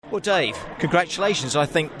Well, Dave, congratulations. I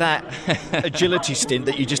think that agility stint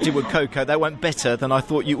that you just did with Coco, that went better than I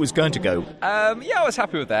thought it was going to go. Yeah, I was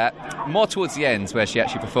happy with that. More towards the end where she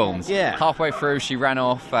actually performed. Yeah. Halfway through, she ran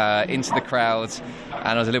off into the crowd, and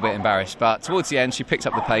I was a little bit embarrassed. But towards the end, she picked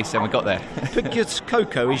up the pace, and we got there. Because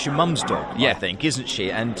Coco is your mum's dog, I think, isn't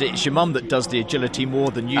she? And it's your mum that does the agility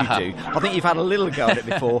more than you do. I think you've had a little go at it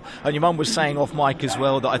before, and your mum was saying off mic as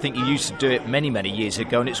well that I think you used to do it many, many years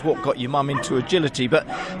ago, and it's what got your mum into agility. But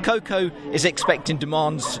Coco is expecting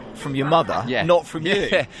demands from your mother, not from you.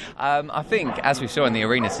 I think, as we saw in the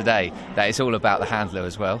arena today, that it's all about the handler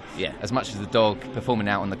as well. Yeah. As much as the dog performing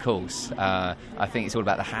out on the course, I think it's all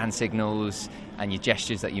about the hand signals and your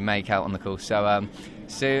gestures that you make out on the course. So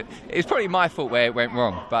it was probably my fault where it went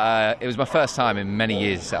wrong, but it was my first time in many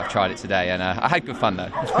years that I've tried it today, and I had good fun though.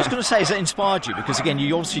 I was going to say, has it inspired you? Because again,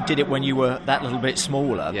 you obviously did it when you were that little bit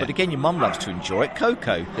smaller, but again, your mum loves to enjoy it.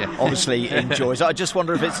 Coco obviously enjoys it. I just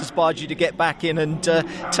wonder if it's inspired you to get back in and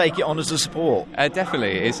take it on as a sport.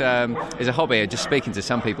 Definitely. It's a hobby. Just speaking to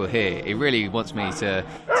some people here, it really wants me to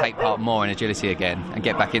take part more in agility again and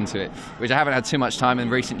get back into it, which I haven't had too much time in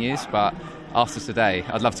recent years, but after today,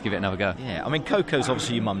 I'd love to give it another go. Yeah, I mean, Coco's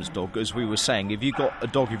obviously your mum's dog, as we were saying. Have you got a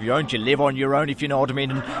dog of your own? Do you live on your own, if you know what I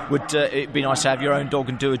mean? And would it be nice to have your own dog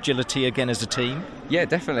and do agility again as a team? Yeah,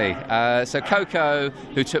 definitely. So Coco,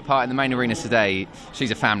 who took part in the main arena today,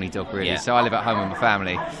 she's a family dog, really. So I live at home with my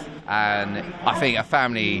family. And I think a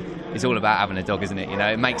family is all about having a dog, isn't it? You know,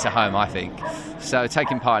 it makes a home, I think. So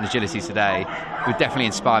taking part in agility today would definitely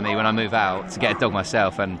inspire me when I move out to get a dog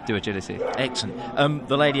myself and do agility. Excellent.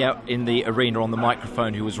 The lady out in the arena on the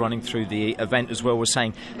microphone who was running through the event as well was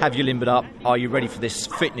saying, have you limbered up? Are you ready for this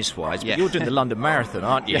fitness-wise? But you're doing the London Marathon,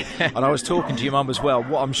 aren't you? And I was talking to your mum as well.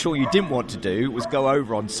 What I'm sure you didn't want to do was go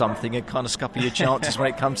over on something and kind of scupper your chances when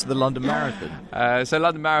it comes to the London Marathon. So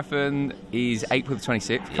London Marathon is April the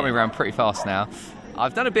 26th, coming around pretty fast now.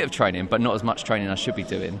 I've done a bit of training, but not as much training as I should be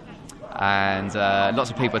doing. And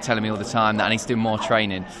lots of people are telling me all the time that I need to do more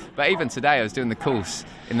training. But even today I was doing the course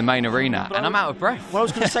in the main arena and I'm out of breath. Well, I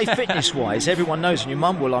was going to say fitness-wise, everyone knows, and your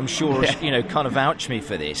mum will, I'm sure, kind of vouch me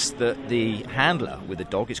for this, that the handler with the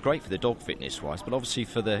dog, it's great for the dog fitness-wise, but obviously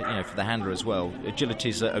for the for the handler as well. Agility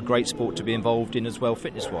is a great sport to be involved in as well,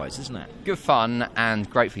 fitness-wise, isn't it? Good fun and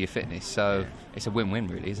great for your fitness, so it's a win-win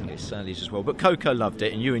really, isn't it? It certainly is as well. But Coco loved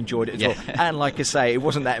it and you enjoyed it as well. And like I say, it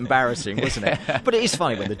wasn't that embarrassing, wasn't it? But it is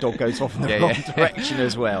funny when the dog goes off in the wrong direction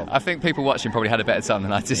as well. I think people watching probably had a better time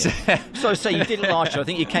than I did. So say you did it last year. I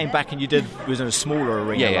think you came back and you did, it was in a smaller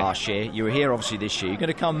arena last year. You were here obviously this year. You're going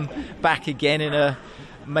to come back again in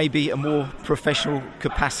maybe a more professional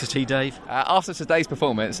capacity, Dave? After today's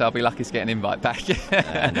performance, I'll be lucky to get an invite back.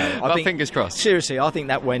 I think fingers crossed. Seriously, I think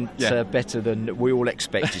that went better than we all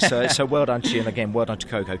expected. So well done to you, and again, well done to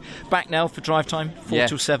Coco. Back now for drive time, 4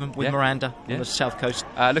 till 7 with Miranda on the South Coast.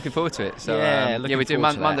 Looking forward to it. So, we do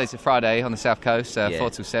Monday to Friday on the South Coast, 4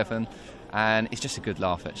 till 7. And it's just a good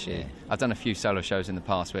laugh, actually. I've done a few solo shows in the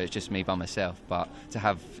past where it's just me by myself, but to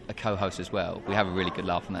have a co-host as well, we have a really good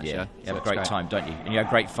laugh on that show. You have a great time, don't you? And you have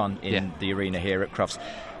great fun in the arena here at Crufts.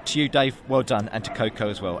 To you, Dave, well done, and to Coco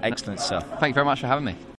as well. Excellent stuff. Thank you very much for having me.